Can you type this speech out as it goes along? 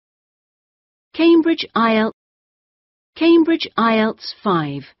Cambridge IELTS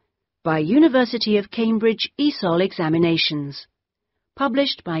 5 by University of Cambridge ESOL Examinations.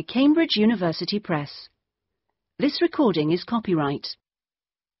 Published by Cambridge University Press. This recording is copyright.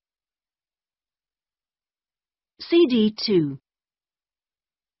 CD 2.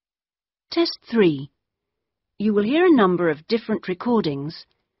 Test 3. You will hear a number of different recordings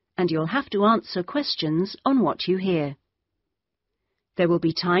and you'll have to answer questions on what you hear. There will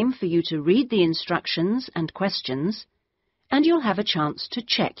be time for you to read the instructions and questions, and you'll have a chance to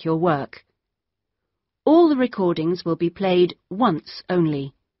check your work. All the recordings will be played once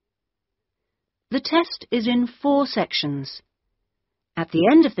only. The test is in 4 sections. At the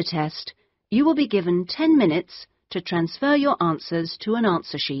end of the test, you will be given 10 minutes to transfer your answers to an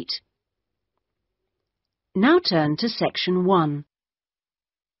answer sheet. Now turn to Section 1.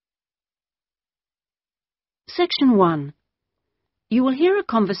 Section 1. You will hear a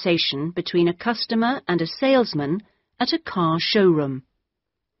conversation between a customer and a salesman at a car showroom.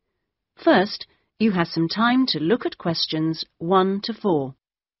 First, you have some time to look at questions 1 to 4.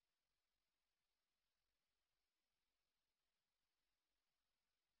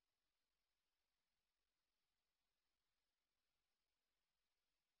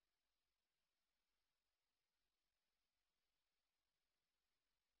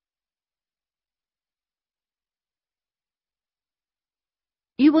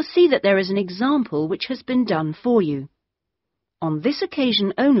 You will see that there is an example which has been done for you. On this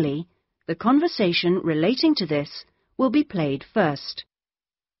occasion only, the conversation relating to this will be played first.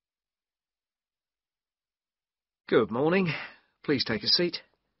 Good morning. Please take a seat.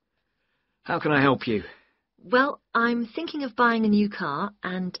 How can I help you? Well, I'm thinking of buying a new car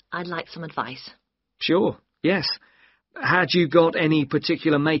and I'd like some advice. Sure, yes. Had you got any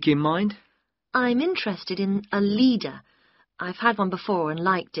particular make in mind? I'm interested in a Leader. I've had one before and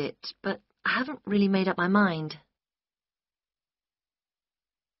liked it, but I haven't really made up my mind.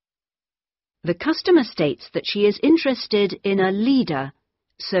 The customer states that she is interested in a Leader,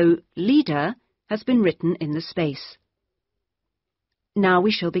 so Leader has been written in the space. Now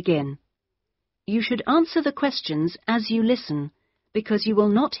we shall begin. You should answer the questions as you listen, because you will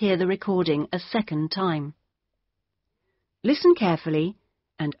not hear the recording a second time. Listen carefully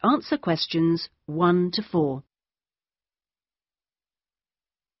and answer questions 1 to 4.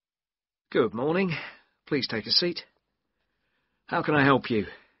 Good morning. Please take a seat. How can I help you?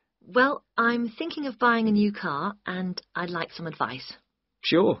 Well, I'm thinking of buying a new car and I'd like some advice.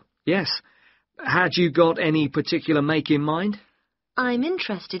 Sure, yes. Had you got any particular make in mind? I'm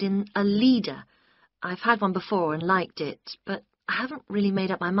interested in a Leader. I've had one before and liked it, but I haven't really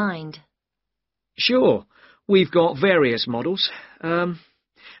made up my mind. Sure. We've got various models.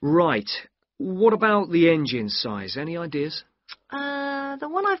 Right. What about the engine size? Any ideas? The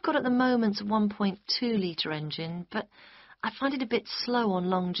one I've got at the moment's a 1.2-litre engine, but I find it a bit slow on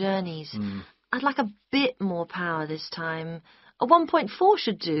long journeys. I'd like a bit more power this time. A 1.4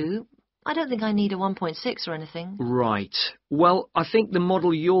 should do. I don't think I need a 1.6 or anything. Right. Well, I think the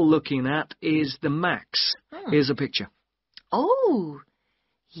model you're looking at is the Max. Here's a picture. Oh,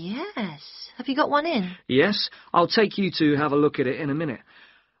 yes. Have you got one in? Yes, I'll take you to have a look at it in a minute.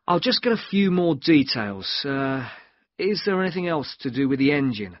 I'll just get a few more details. Is there anything else to do with the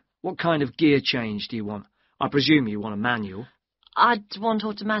engine? What kind of gear change do you want? I presume you want a manual. I'd want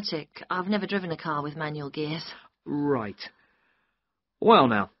automatic. I've never driven a car with manual gears. Right. Well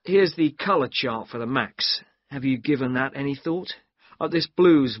now, here's the colour chart for the Max. Have you given that any thought? This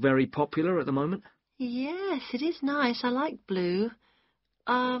blue's very popular at the moment. Yes, it is nice. I like blue.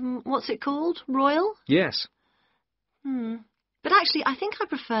 What's it called? Royal? Yes. But actually, I think I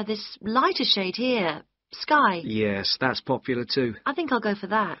prefer this lighter shade here. Sky. Yes, that's popular too. I think I'll go for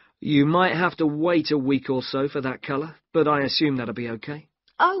that. You might have to wait a week or so for that colour, but I assume that'll be okay.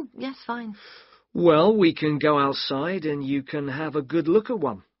 Oh, yes, fine. Well, we can go outside and you can have a good look at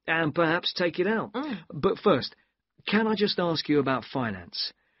one, and perhaps take it out. But first, can I just ask you about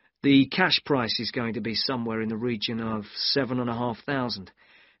finance? The cash price is going to be somewhere in the region of $7,500.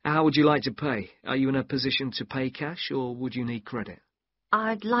 How would you like to pay? Are you in a position to pay cash, or would you need credit?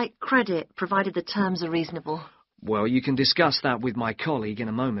 I'd like credit, provided the terms are reasonable. Well, you can discuss that with my colleague in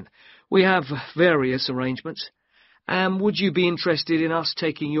a moment. We have various arrangements. Would you be interested in us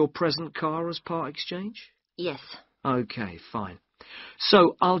taking your present car as part exchange? Yes. Okay, fine.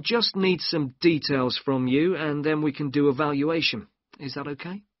 So I'll just need some details from you and then we can do a valuation. Is that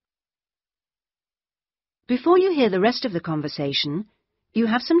okay? Before you hear the rest of the conversation, you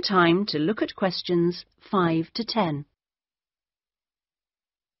have some time to look at questions 5 to 10.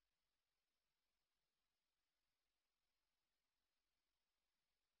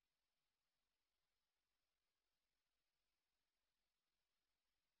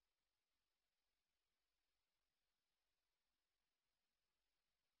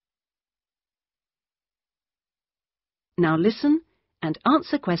 Now listen and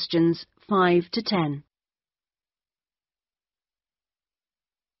answer questions 5 to 10.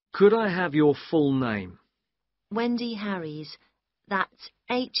 Could I have your full name? Wendy Harries. That's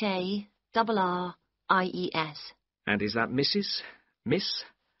Harries. And is that Mrs., Miss,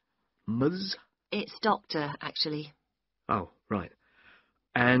 Ms? It's Doctor, actually. Oh, right.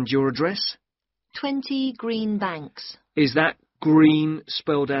 And your address? 20 Green Banks. Is that green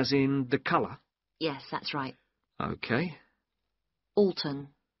spelled as in the colour? Yes, that's right. OK. Alton.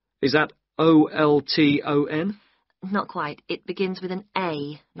 Is that Olton? Not quite. It begins with an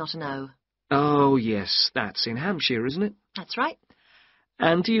A, not an O. Oh, yes, that's in Hampshire, isn't it? That's right.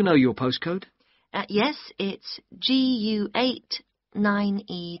 And do you know your postcode? Yes, it's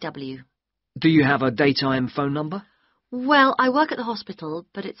GU89EW. Do you have a daytime phone number? Well, I work at the hospital,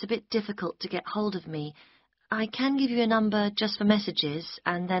 but it's a bit difficult to get hold of me. I can give you a number just for messages,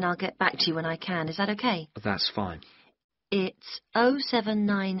 and then I'll get back to you when I can. Is that okay? That's fine. It's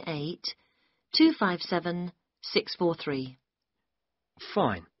 0798 257 643.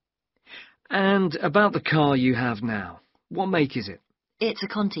 Fine. And about the car you have now, what make is it? It's a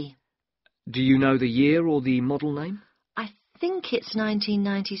Conti. Do you know the year or the model name? I think it's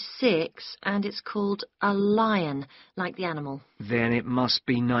 1996, and it's called a Lion, like the animal. Then it must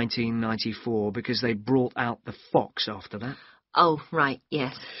be 1994, because they brought out the Fox after that. Oh, right,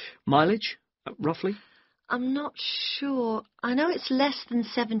 yes. Mileage, roughly? I'm not sure. I know it's less than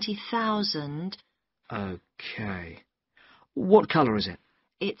 70,000. OK. What colour is it?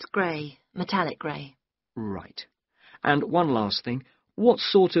 It's grey, metallic grey. Right. And one last thing. What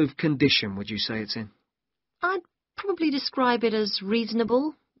sort of condition would you say it's in? I'd probably describe it as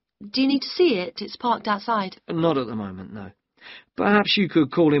reasonable. Do you need to see it? It's parked outside. Not at the moment, no. Perhaps you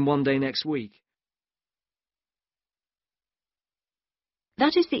could call in one day next week.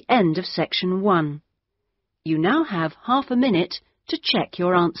 That is the end of section 1. You now have half a minute to check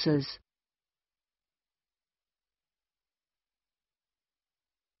your answers.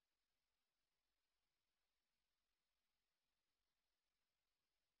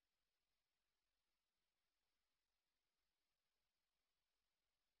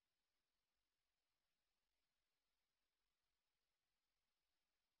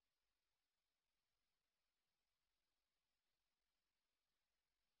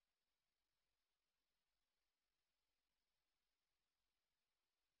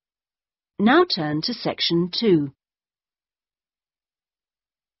 Now turn to section 2.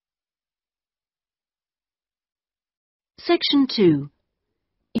 Section 2.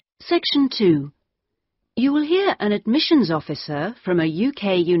 Section 2. You will hear an admissions officer from a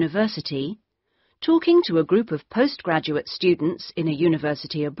UK university talking to a group of postgraduate students in a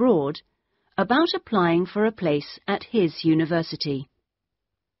university abroad about applying for a place at his university.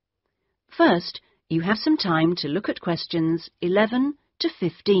 First, you have some time to look at questions 11 to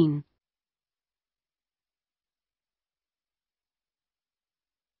 15.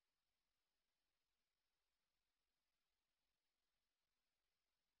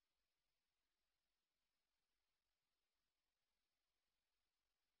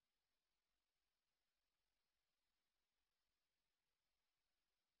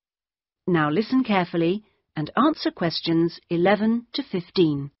 Now listen carefully and answer questions 11 to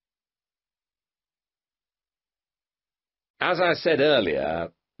 15. As I said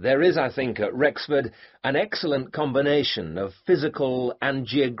earlier, there is, I think, at Rexford an excellent combination of physical and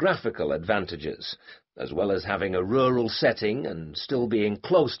geographical advantages, as well as having a rural setting and still being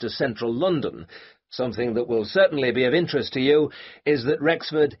close to central London. Something that will certainly be of interest to you is that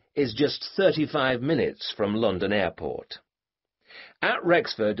Rexford is just 35 minutes from London Airport. At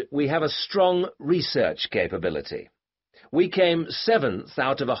Rexford, we have a strong research capability. We came 7th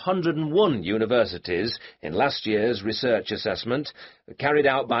out of 101 universities in last year's research assessment, carried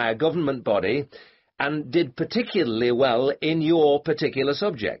out by a government body, and did particularly well in your particular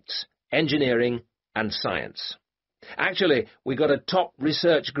subjects, engineering and science. Actually, we got a top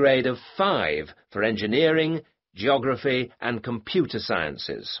research grade of 5 for engineering, geography and computer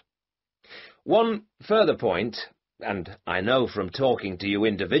sciences. One further point, and I know from talking to you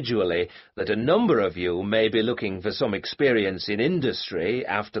individually that a number of you may be looking for some experience in industry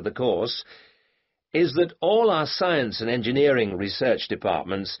after the course, is that all our science and engineering research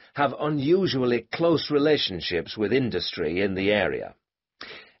departments have unusually close relationships with industry in the area.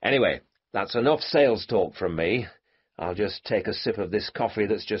 Anyway, that's enough sales talk from me. I'll just take a sip of this coffee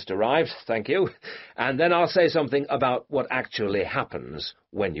that's just arrived, thank you, and then I'll say something about what actually happens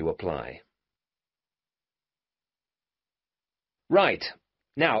when you apply. Right.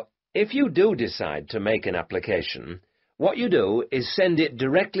 Now, if you do decide to make an application, what you do is send it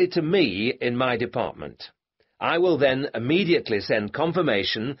directly to me in my department. I will then immediately send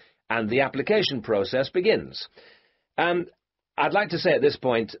confirmation and the application process begins. I'd like to say at this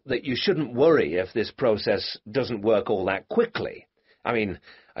point that you shouldn't worry if this process doesn't work all that quickly. I mean,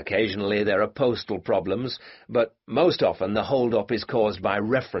 occasionally there are postal problems, but most often the hold-up is caused by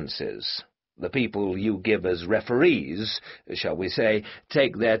references. The people you give as referees, shall we say,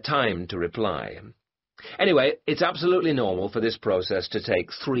 take their time to reply. Anyway, it's absolutely normal for this process to take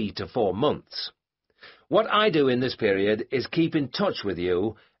 3 to 4 months. What I do in this period is keep in touch with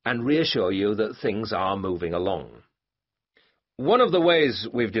you and reassure you that things are moving along. One of the ways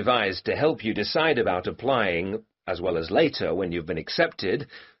we've devised to help you decide about applying, as well as later when you've been accepted,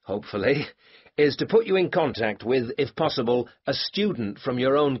 hopefully, is to put you in contact with, if possible, a student from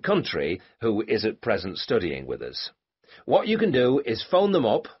your own country who is at present studying with us. What you can do is phone them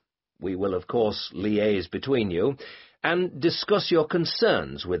up, we will of course liaise between you, and discuss your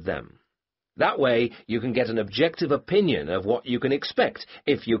concerns with them. That way you can get an objective opinion of what you can expect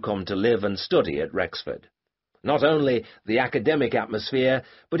if you come to live and study at Rexford. Not only the academic atmosphere,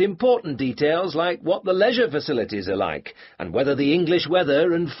 but important details like what the leisure facilities are like, and whether the English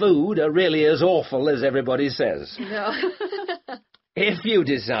weather and food are really as awful as everybody says. No. If you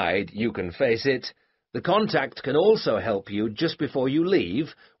decide you can face it, the contact can also help you just before you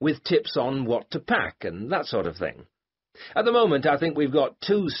leave with tips on what to pack and that sort of thing. At the moment, I think we've got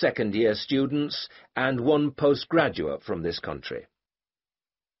 2 second-year students and 1 postgraduate from this country.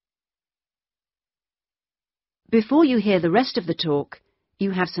 Before you hear the rest of the talk,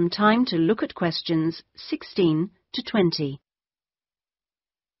 you have some time to look at questions 16 to 20.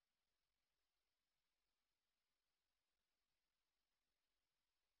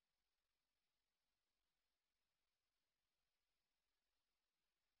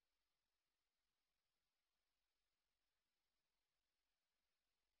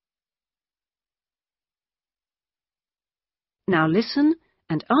 Now listen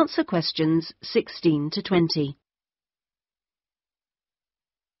and answer questions 16 to 20.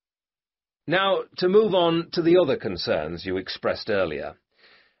 Now, to move on to the other concerns you expressed earlier.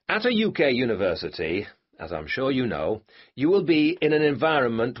 At a UK university, as I'm sure you know, you will be in an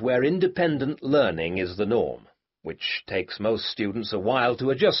environment where independent learning is the norm, which takes most students a while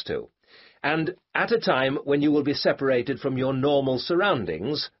to adjust to, and at a time when you will be separated from your normal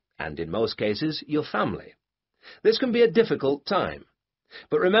surroundings, and in most cases, your family. This can be a difficult time.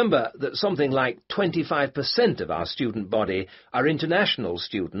 But remember that something like 25% of our student body are international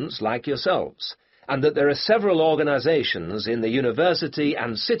students like yourselves, and that there are several organisations in the university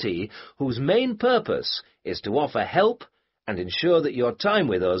and city whose main purpose is to offer help and ensure that your time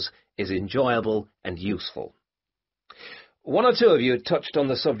with us is enjoyable and useful. 1 or 2 of you touched on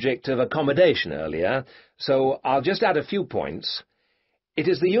the subject of accommodation earlier, so I'll just add a few points. It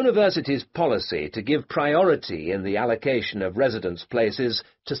is the university's policy to give priority in the allocation of residence places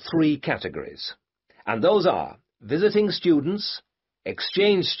to 3 categories, and those are visiting students,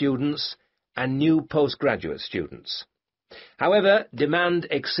 exchange students, and new postgraduate students. However, demand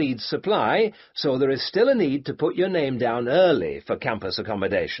exceeds supply, so there is still a need to put your name down early for campus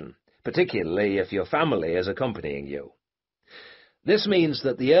accommodation, particularly if your family is accompanying you. This means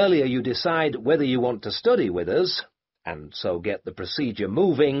that the earlier you decide whether you want to study with us, and so get the procedure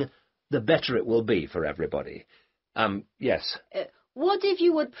moving, the better it will be for everybody. Yes? What if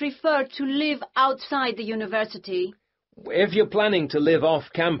you would prefer to live outside the university? If you're planning to live off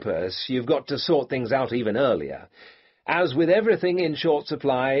campus, you've got to sort things out even earlier. As with everything in short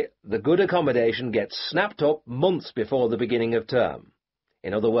supply, the good accommodation gets snapped up months before the beginning of term.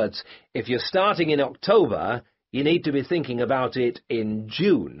 In other words, if you're starting in October, you need to be thinking about it in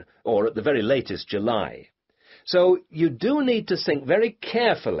June, or at the very latest July. So you do need to think very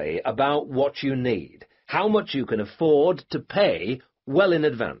carefully about what you need, how much you can afford to pay well in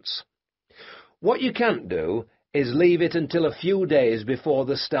advance. What you can't do is leave it until a few days before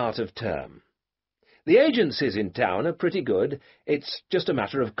the start of term. The agencies in town are pretty good. It's just a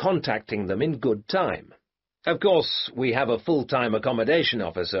matter of contacting them in good time. Of course, we have a full-time accommodation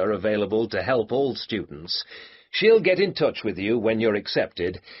officer available to help all students. She'll get in touch with you when you're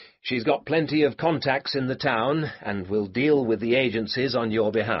accepted. She's got plenty of contacts in the town and will deal with the agencies on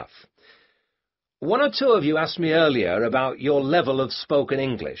your behalf. 1 or 2 of you asked me earlier about your level of spoken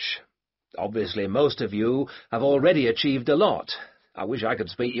English. Obviously, most of you have already achieved a lot. I wish I could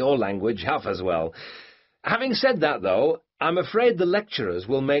speak your language half as well. Having said that, though, I'm afraid the lecturers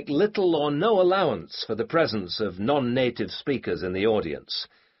will make little or no allowance for the presence of non-native speakers in the audience.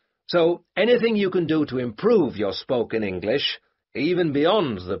 So anything you can do to improve your spoken English, even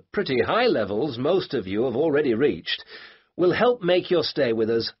beyond the pretty high levels most of you have already reached, will help make your stay with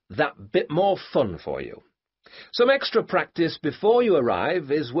us that bit more fun for you. Some extra practice before you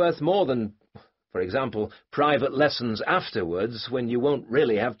arrive is worth more than, for example, private lessons afterwards when you won't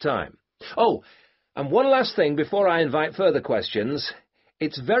really have time. Oh, and one last thing before I invite further questions.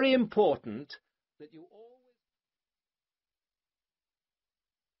 It's very important that you always...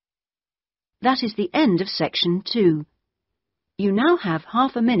 That is the end of section 2. You now have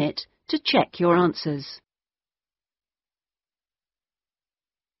half a minute to check your answers.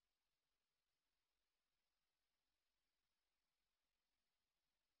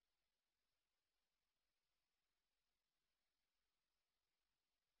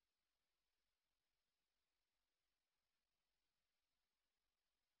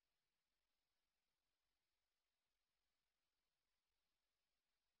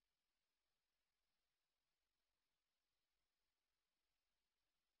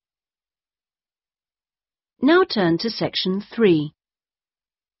 Now turn to section 3.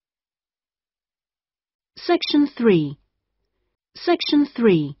 Section 3. Section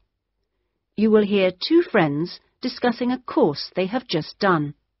 3. You will hear two friends discussing a course they have just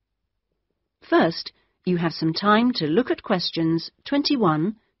done. First, you have some time to look at questions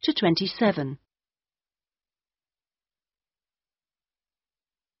 21 to 27.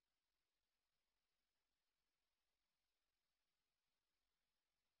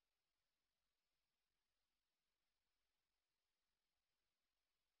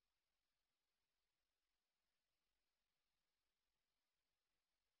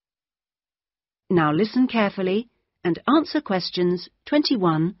 Now listen carefully and answer questions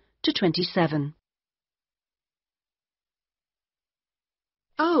 21 to 27.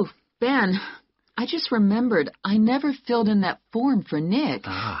 Oh, Ben, I just remembered I never filled in that form for Nick.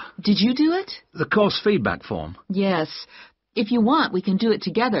 Ah. Did you do it? The course feedback form? Yes. If you want, we can do it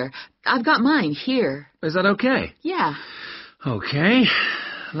together. I've got mine here. Is that okay? Yeah. Okay.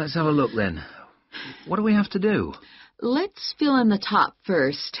 Let's have a look then. What do we have to do? Let's fill in the top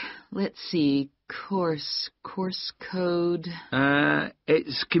first. Let's see. Course code.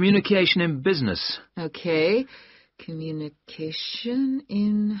 It's communication in business. Okay. Communication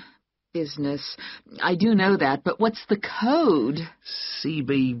in business. I do know that, but what's the code?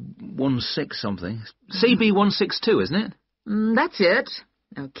 CB16 something. CB162, isn't it? That's it.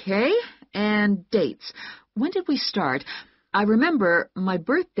 Okay. And dates. When did we start? I remember my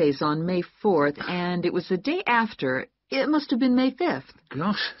birthday's on May 4th, and it was the day after. It must have been May 5th.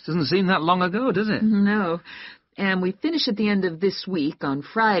 Gosh, doesn't seem that long ago, does it? No. And we finish at the end of this week on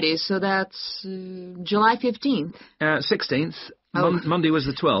Friday, so that's July 15th. 16th. Oh. Monday was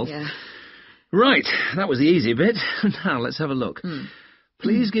the 12th. Yeah. Right, that was the easy bit. Now, let's have a look.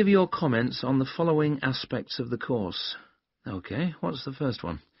 Please give your comments on the following aspects of the course. Okay, what's the first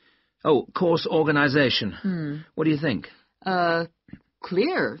one? Oh, course organisation. What do you think?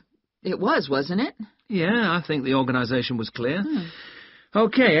 Clear. It was, wasn't it? Yeah, I think the organisation was clear.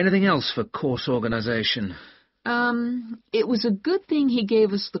 Okay, anything else for course organisation? It was a good thing he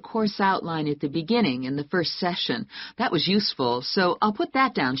gave us the course outline at the beginning in the first session. That was useful, so I'll put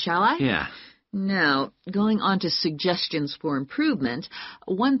that down, shall I? Yeah. Now, going on to suggestions for improvement,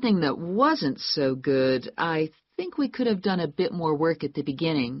 one thing that wasn't so good, I think we could have done a bit more work at the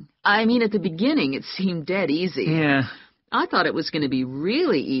beginning. I mean, at the beginning it seemed dead easy. Yeah. I thought it was going to be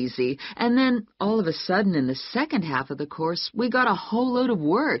really easy, and then all of a sudden in the second half of the course, we got a whole load of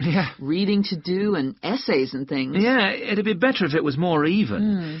work. Yeah. Reading to do and essays and things. Yeah, it'd be better if it was more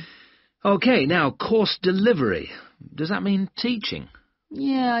even. Okay, now, course delivery. Does that mean teaching?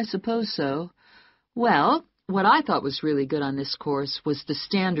 Yeah, I suppose so. Well, what I thought was really good on this course was the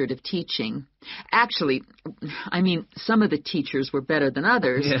standard of teaching. Actually, I mean, some of the teachers were better than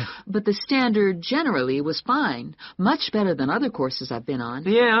others, but the standard generally was fine. Much better than other courses I've been on.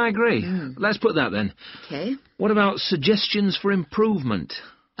 Yeah, I agree. Let's put that then. Okay. What about suggestions for improvement?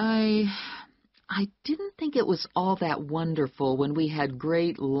 I didn't think it was all that wonderful when we had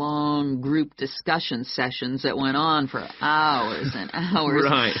great, long group discussion sessions that went on for hours and hours.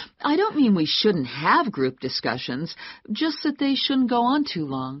 Right. I don't mean we shouldn't have group discussions, just that they shouldn't go on too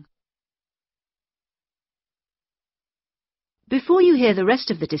long. Before you hear the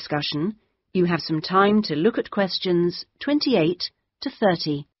rest of the discussion, you have some time to look at questions 28 to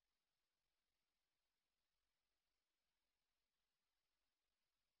 30.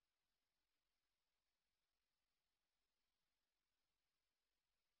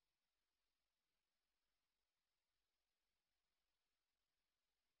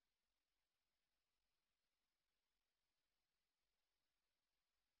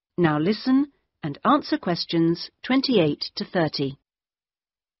 Now listen and answer questions 28 to 30.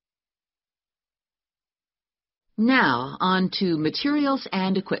 Now, on to materials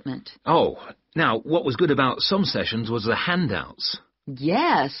and equipment. Oh, Now, what was good about some sessions was the handouts.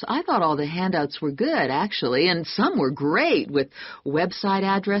 Yes, I thought all the handouts were good, actually, and some were great, with website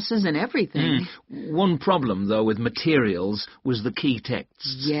addresses and everything. One problem, though, with materials was the key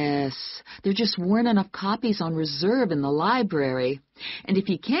texts. Yes, there just weren't enough copies on reserve in the library. And if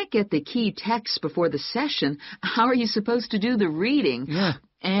you can't get the key text before the session, how are you supposed to do the reading? Yeah.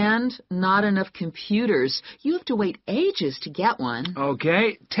 And not enough computers. You have to wait ages to get one.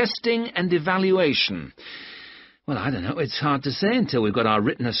 Okay, testing and evaluation. Well, I don't know. It's hard to say until we've got our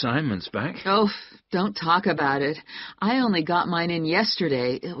written assignments back. Oh, don't talk about it. I only got mine in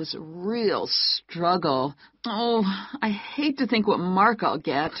yesterday. It was a real struggle. Oh, I hate to think what mark I'll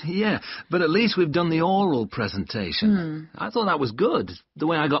get. Yeah, but at least we've done the oral presentation. I thought that was good, the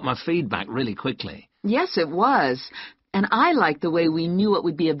way I got my feedback really quickly. Yes, it was. And I liked the way we knew what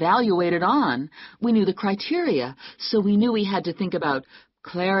would be evaluated on. We knew the criteria, so we knew we had to think about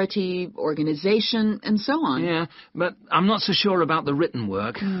clarity, organization, and so on. Yeah, but I'm not so sure about the written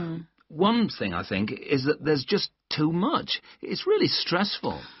work. One thing, I think, is that there's just too much. It's really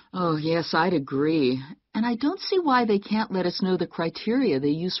stressful. Oh, yes, I'd agree. And I don't see why they can't let us know the criteria they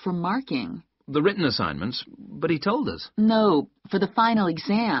use for marking. The written assignments, but he told us. No, for the final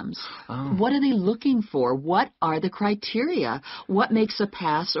exams. Oh. What are they looking for? What are the criteria? What makes a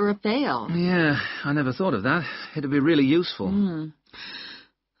pass or a fail? Yeah, I never thought of that. It'd be really useful.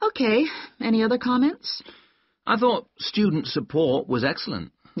 Okay, any other comments? I thought student support was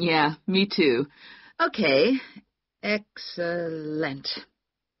excellent. Yeah, me too. Okay, excellent.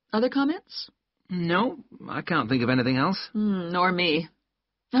 Other comments? No, I can't think of anything else. Nor me.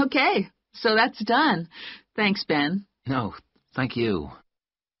 Okay, so that's done. Thanks, Ben. No, thank you.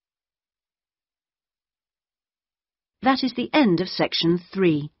 That is the end of section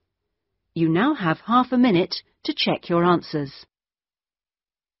 3. You now have half a minute to check your answers.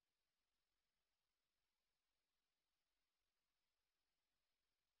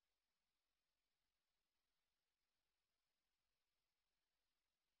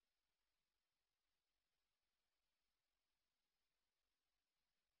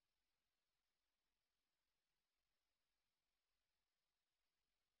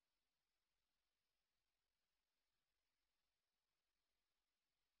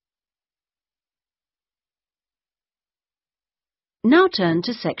 Now turn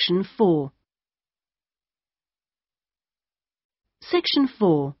to section 4. Section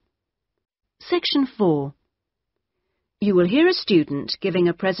 4. Section 4. You will hear a student giving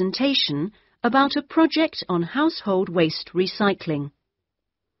a presentation about a project on household waste recycling.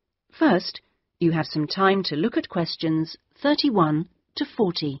 First, you have some time to look at questions 31 to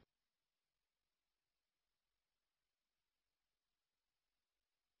 40.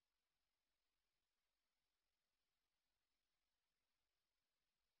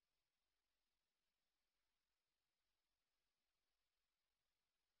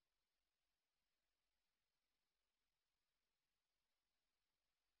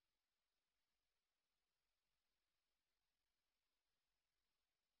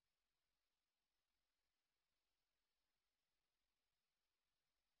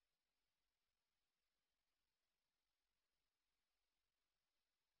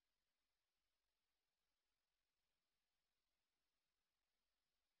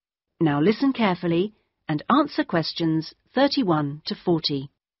 Now listen carefully and answer questions 31 to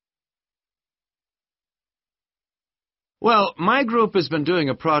 40. Well, my group has been doing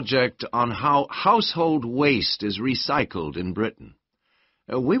a project on how household waste is recycled in Britain.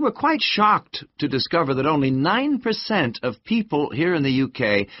 We were quite shocked to discover that only 9% of people here in the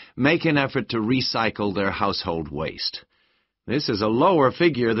UK make an effort to recycle their household waste. This is a lower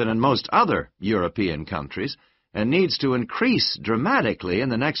figure than in most other European countries, and needs to increase dramatically in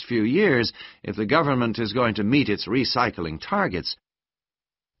the next few years if the government is going to meet its recycling targets.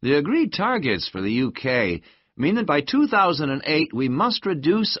 The agreed targets for the UK mean that by 2008 we must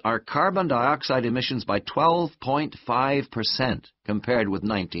reduce our carbon dioxide emissions by 12.5% compared with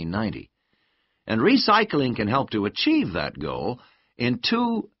 1990. And recycling can help to achieve that goal in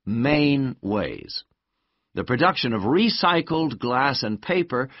two main ways. The production of recycled glass and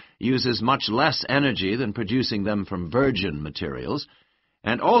paper uses much less energy than producing them from virgin materials,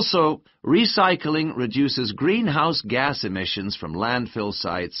 and also recycling reduces greenhouse gas emissions from landfill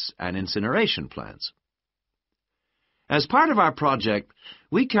sites and incineration plants. As part of our project,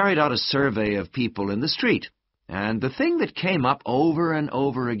 we carried out a survey of people in the street, and the thing that came up over and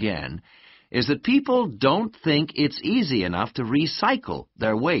over again is that people don't think it's easy enough to recycle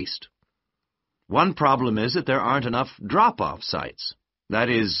their waste. One problem is that there aren't enough drop-off sites. That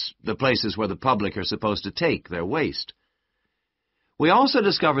is, the places where the public are supposed to take their waste. We also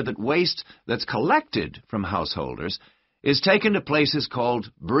discovered that waste that's collected from householders is taken to places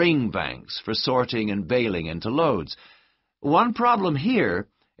called bring banks for sorting and baling into loads. One problem here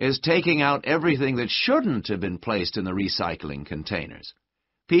is taking out everything that shouldn't have been placed in the recycling containers.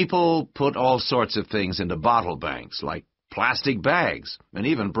 People put all sorts of things into bottle banks, like plastic bags and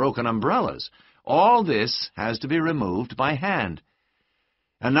even broken umbrellas. All this has to be removed by hand.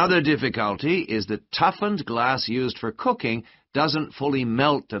 Another difficulty is that toughened glass used for cooking doesn't fully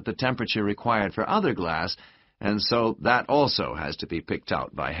melt at the temperature required for other glass, and so that also has to be picked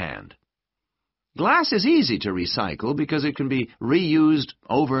out by hand. Glass is easy to recycle because it can be reused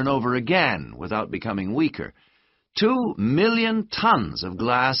over and over again without becoming weaker. 2 million tons of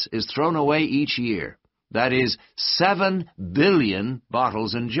glass is thrown away each year. That is 7 billion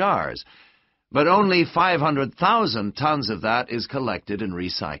bottles and jars. But only 500,000 tons of that is collected and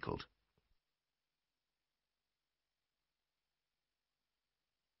recycled.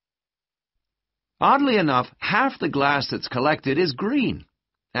 Oddly enough, half the glass that's collected is green,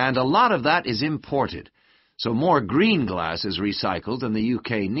 and a lot of that is imported, so more green glass is recycled than the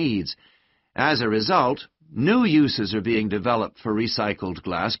UK needs. As a result, new uses are being developed for recycled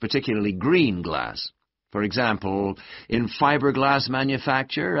glass, particularly green glass. For example, in fiberglass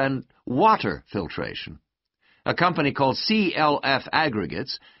manufacture and water filtration. A company called CLF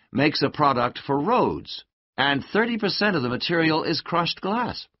Aggregates makes a product for roads, and 30% of the material is crushed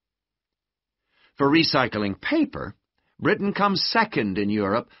glass. For recycling paper, Britain comes second in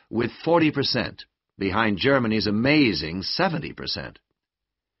Europe with 40%, behind Germany's amazing 70%.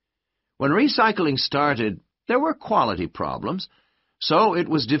 When recycling started, there were quality problems, so it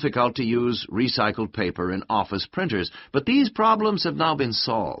was difficult to use recycled paper in office printers, but these problems have now been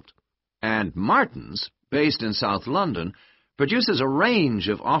solved. And Martins, based in South London, produces a range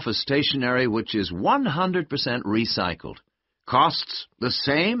of office stationery which is 100% recycled, costs the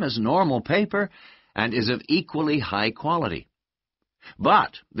same as normal paper, and is of equally high quality.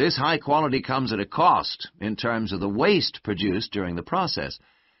 But this high quality comes at a cost in terms of the waste produced during the process.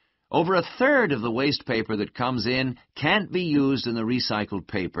 Over a third of the waste paper that comes in can't be used in the recycled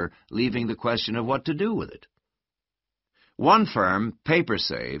paper, leaving the question of what to do with it. One firm,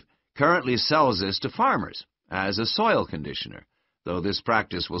 PaperSave, currently sells this to farmers as a soil conditioner, though this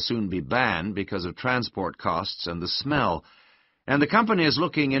practice will soon be banned because of transport costs and the smell, and the company is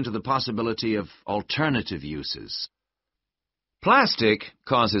looking into the possibility of alternative uses. Plastic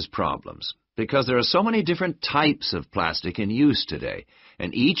causes problems because there are so many different types of plastic in use today,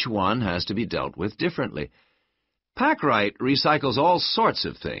 and each one has to be dealt with differently. Packrite recycles all sorts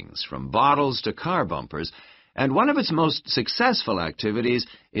of things, from bottles to car bumpers, and one of its most successful activities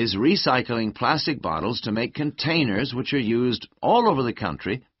is recycling plastic bottles to make containers which are used all over the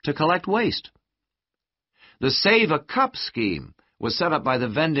country to collect waste. The Save a Cup scheme was set up by the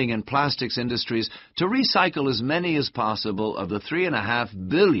vending and plastics industries to recycle as many as possible of the 3.5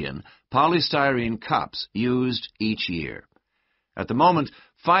 billion polystyrene cups used each year. At the moment,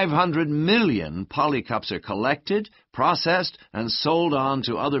 500 million poly cups are collected, processed, and sold on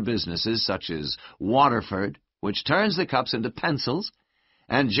to other businesses such as Waterford, which turns the cups into pencils,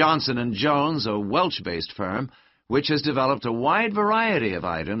 and Johnson & Jones, a Welsh-based firm, which has developed a wide variety of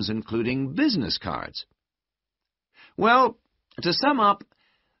items, including business cards. Well, to sum up,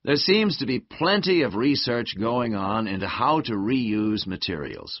 there seems to be plenty of research going on into how to reuse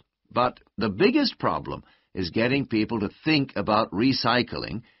materials. But the biggest problem is getting people to think about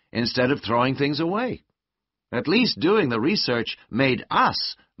recycling instead of throwing things away. At least doing the research made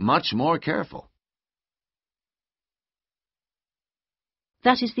us much more careful.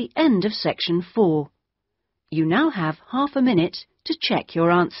 That is the end of section 4. You now have half a minute to check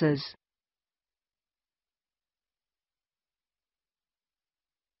your answers.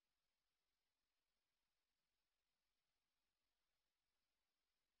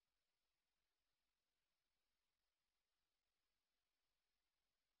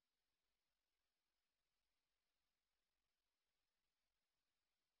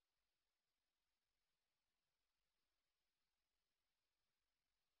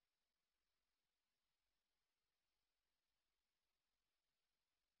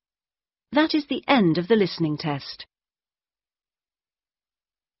 That is the end of the listening test.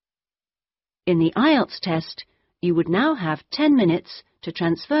 In the IELTS test, you would now have 10 minutes to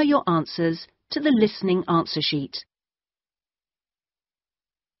transfer your answers to the listening answer sheet.